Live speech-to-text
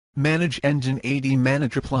Manage Engine AD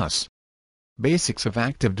Manager Plus. Basics of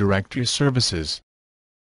Active Directory Services.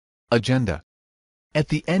 Agenda. At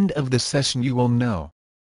the end of this session you will know: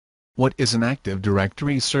 what is an Active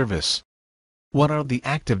Directory service? What are the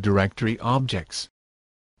Active Directory objects?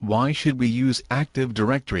 Why should we use Active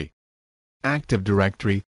Directory? Active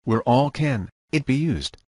Directory, where all can it be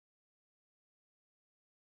used?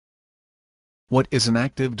 What is an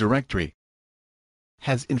Active Directory?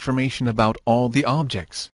 Has information about all the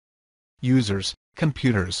objects, users,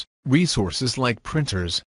 computers, resources like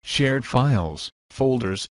printers, shared files,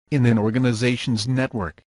 folders, in an organization's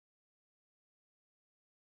network.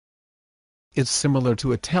 It's similar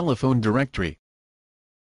to a telephone directory.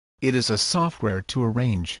 It is a software to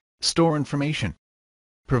arrange, store information.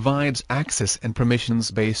 Provides access and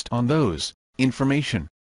permissions based on those information.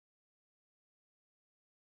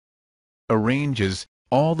 Arranges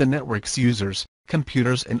all the network's users,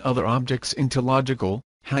 computers and other objects into logical,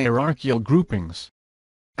 hierarchical groupings.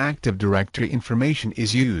 Active Directory information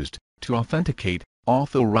is used to authenticate,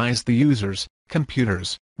 authorize the users,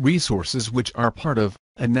 computers, resources which are part of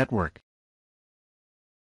a network.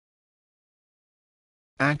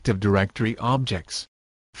 Active Directory objects,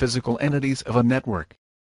 physical entities of a network,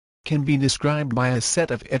 can be described by a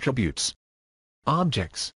set of attributes.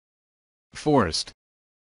 Objects: forest,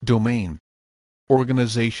 domain,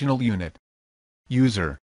 organizational unit,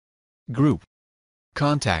 user, group,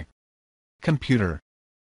 contact, computer,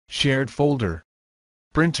 shared folder,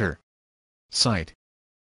 printer, site,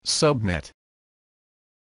 subnet.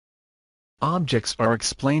 Objects are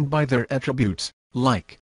explained by their attributes,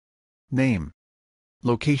 like name,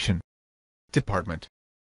 location, department,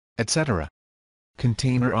 etc.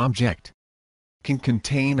 Container object can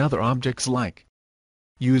contain other objects like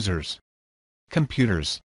users,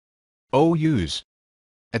 computers, OUs,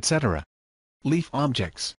 etc. Leaf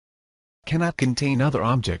objects cannot contain other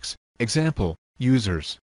objects, example,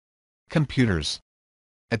 users, computers,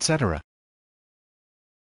 etc.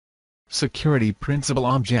 Security principal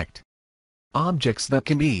object. Objects that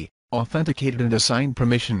can be authenticated and assigned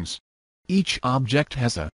permissions. Each object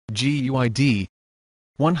has a GUID,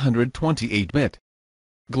 128-bit,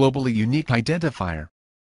 globally unique identifier,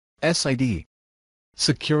 SID,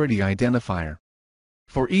 security identifier,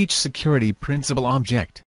 for each security principal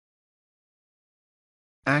object.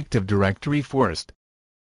 Active Directory forest.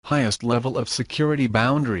 Highest level of security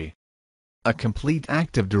boundary. A complete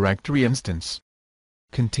Active Directory instance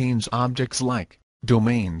contains objects like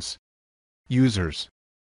domains, users,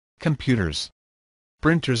 computers,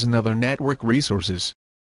 printers and other network resources.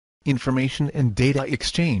 Information and data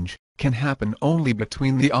exchange can happen only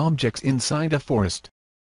between the objects inside a forest.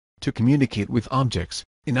 To communicate with objects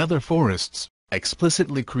in other forests,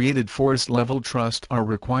 explicitly created forest-level trusts are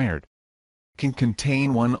required. Can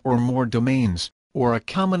contain one or more domains, or a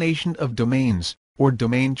combination of domains, or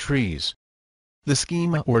domain trees. The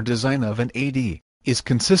schema or design of an AD is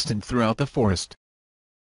consistent throughout the forest.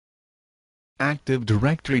 Active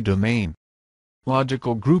Directory domain.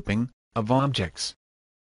 Logical grouping of objects.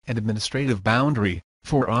 An administrative boundary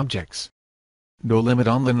for objects. No limit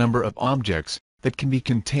on the number of objects that can be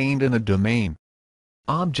contained in a domain.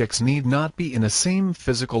 Objects need not be in a same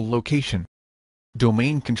physical location.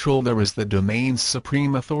 Domain controller is the domain's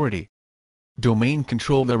supreme authority. Domain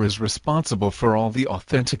controller is responsible for all the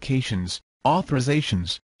authentications,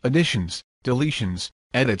 authorizations, additions, deletions,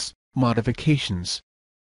 edits, modifications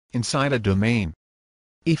inside a domain.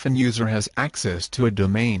 If an user has access to a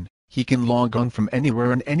domain, he can log on from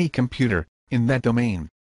anywhere on any computer in that domain.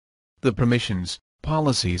 The permissions,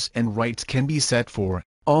 policies and rights can be set for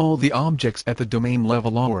all the objects at the domain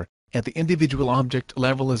level or at the individual object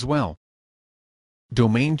level as well.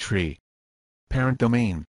 Domain tree. Parent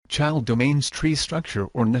domain, child domains, tree structure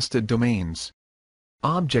or nested domains.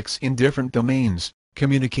 Objects in different domains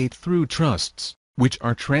communicate through trusts, which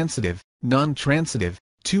are transitive, non-transitive,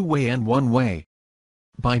 two-way and one-way.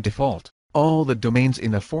 By default, all the domains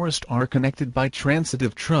in a forest are connected by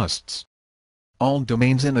transitive trusts. All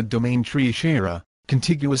domains in a domain tree share a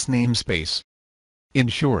contiguous namespace. In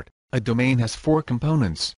short, a domain has four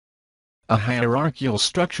components: a hierarchical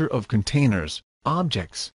structure of containers,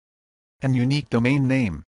 objects, and unique domain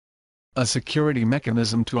name, a security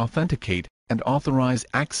mechanism to authenticate and authorize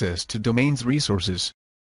access to domain's resources,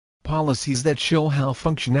 policies that show how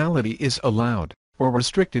functionality is allowed or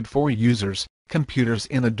restricted for users, computers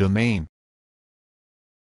in a domain.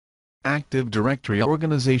 Active Directory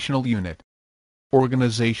organizational unit.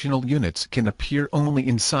 Organizational units can appear only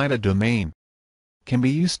inside a domain. Can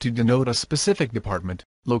be used to denote a specific department,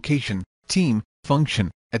 location, team,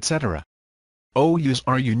 function, etc. OUs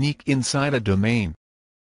are unique inside a domain.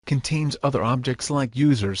 contains other objects like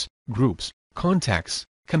users, groups, contacts,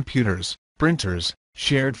 computers, printers,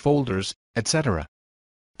 shared folders, etc.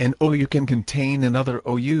 An OU can contain another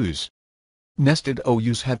OUs. Nested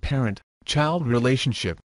OUs have parent-child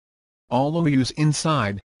relationship. All OUs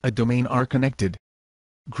inside a domain are connected.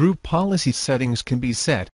 Group policy settings can be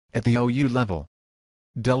set at the OU level.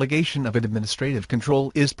 Delegation of administrative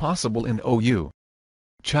control is possible in OU.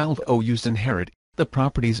 Child OUs inherit the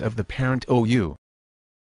properties of the parent OU.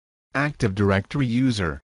 Active Directory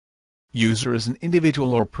user. User is an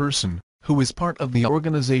individual or person who is part of the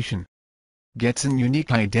organization. Gets an unique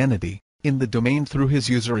identity in the domain through his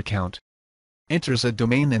user account. Enters a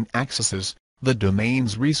domain and accesses the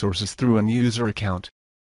domain's resources through an user account.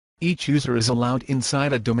 Each user is allowed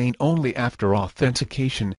inside a domain only after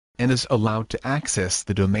authentication, and is allowed to access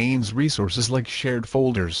the domain's resources like shared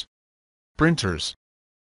folders, printers,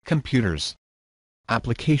 computers,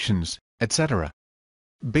 applications, etc.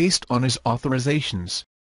 based on his authorizations.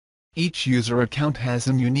 Each user account has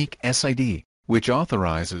a unique SID, which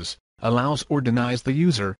authorizes, allows or denies the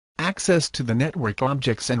user access to the network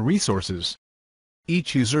objects and resources.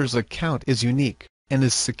 Each user's account is unique, and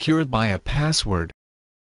is secured by a password.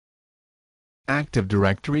 Active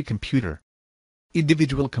Directory computer.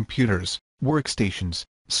 Individual computers, workstations,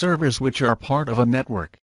 servers which are part of a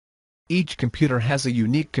network. Each computer has a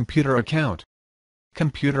unique computer account.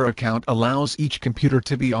 Computer account allows each computer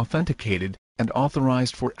to be authenticated and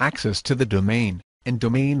authorized for access to the domain and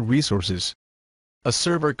domain resources. A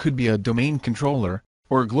server could be a domain controller,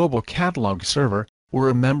 or a global catalog server, or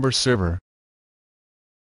a member server.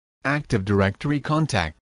 Active Directory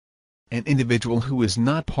contact. An individual who is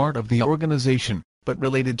not part of the organization, but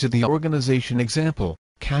related to the organization, example,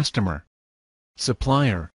 customer,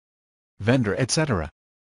 supplier, vendor, etc.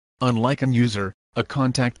 Unlike an user, a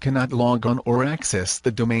contact cannot log on or access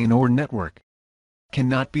the domain or network.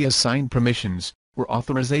 Cannot be assigned permissions, or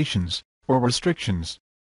authorizations, or restrictions.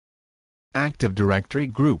 Active Directory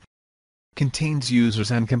group. Contains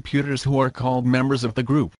users and computers who are called members of the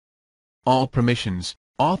group. All permissions,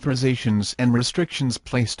 authorizations and restrictions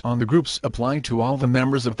placed on the groups apply to all the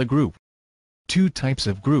members of the group. Two types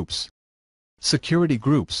of groups. Security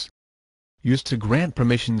groups. Used to grant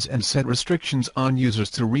permissions and set restrictions on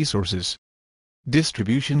users to resources.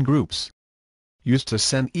 Distribution groups. Used to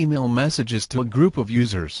send email messages to a group of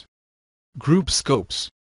users. Group scopes.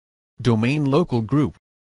 Domain local group.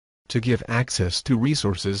 To give access to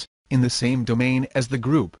resources in the same domain as the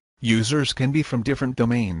group, users can be from different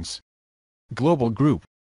domains. Global group.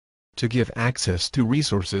 To give access to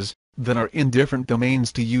resources that are in different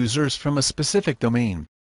domains to users from a specific domain.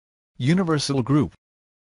 Universal group.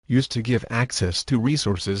 Used to give access to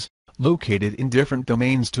resources located in different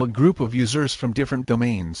domains to a group of users from different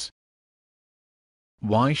domains.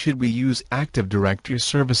 Why should we use Active Directory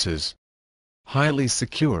services? Highly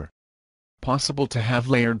secure. Possible to have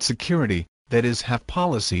layered security, that is, have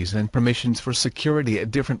policies and permissions for security at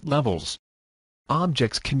different levels.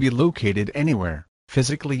 Objects can be located anywhere,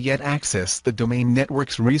 physically, yet access the domain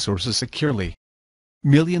network's resources securely.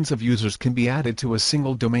 Millions of users can be added to a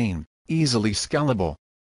single domain, easily scalable.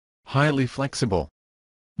 Highly flexible.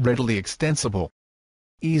 Readily extensible.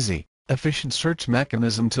 Easy, efficient search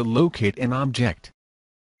mechanism to locate an object.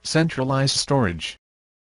 Centralized storage.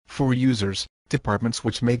 For users, departments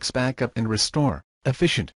which makes backup and restore,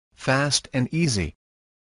 efficient, fast and easy.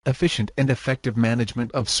 Efficient and effective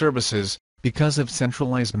management of services, because of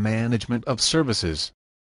centralized management of services.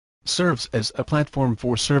 Serves as a platform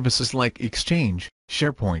for services like Exchange,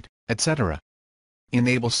 SharePoint, etc.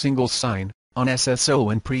 Enable single sign-on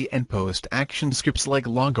SSO and pre- and post-action scripts like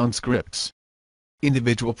logon scripts.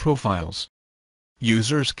 Individual profiles.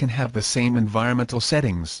 Users can have the same environmental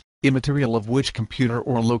settings, immaterial of which computer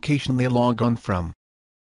or location they log on from.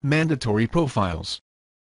 Mandatory profiles.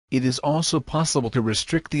 It is also possible to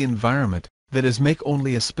restrict the environment, that is, make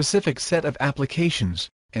only a specific set of applications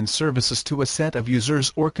and services to a set of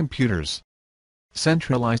users or computers.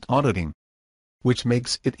 Centralized auditing, which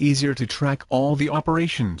makes it easier to track all the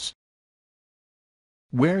operations.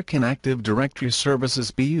 Where can Active Directory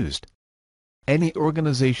services be used? Any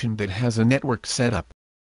organization that has a network setup.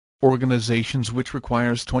 Organizations which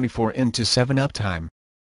requires 24/7 uptime.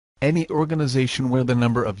 Any organization where the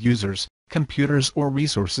number of users, computers or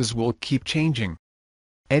resources will keep changing.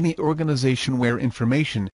 Any organization where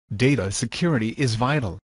information, data security is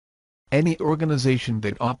vital. Any organization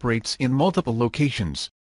that operates in multiple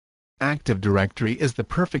locations. Active Directory is the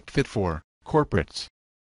perfect fit for corporates,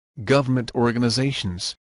 government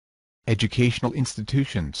organizations, educational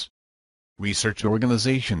institutions, research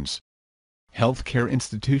organizations, healthcare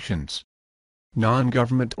institutions,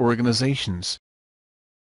 non-government organizations,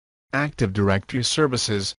 Active Directory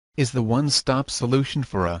Services is the one-stop solution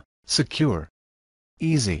for a secure,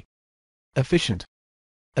 easy, efficient,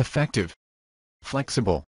 effective,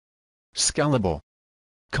 flexible, scalable,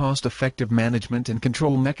 cost-effective management and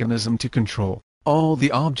control mechanism to control all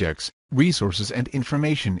the objects, resources and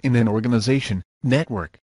information in an organization,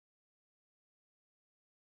 network.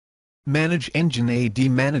 Manage Engine AD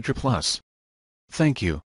Manager Plus. Thank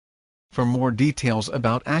you. For more details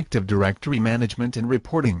about Active Directory management and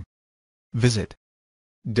reporting, visit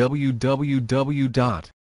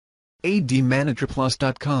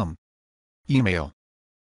www.admanagerplus.com. Email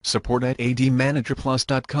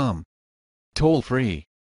support@admanagerplus.com. Toll free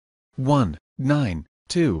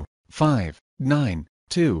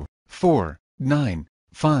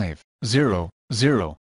 1-925-924-9500.